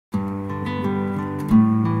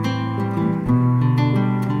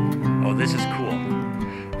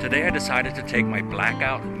today I decided to take my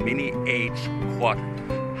blackout Mini H quad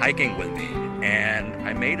hiking with me, and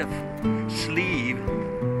I made a sleeve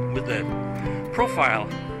with the profile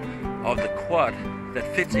of the quad that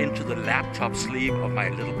fits into the laptop sleeve of my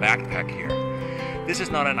little backpack here. This is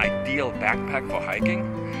not an ideal backpack for hiking,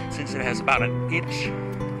 since it has about an inch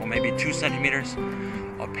or maybe 2 centimeters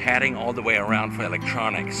of padding all the way around for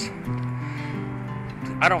electronics.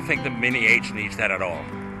 I don't think the Mini H needs that at all.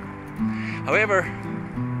 However,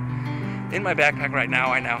 in my backpack right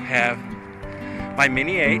now, I now have my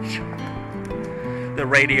Mini H, the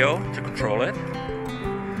radio to control it,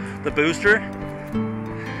 the booster,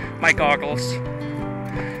 my goggles,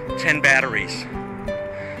 10 batteries,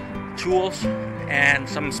 tools, and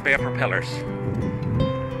some spare propellers.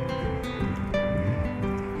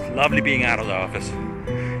 It's lovely being out of the office.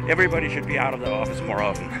 Everybody should be out of the office more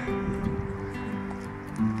often.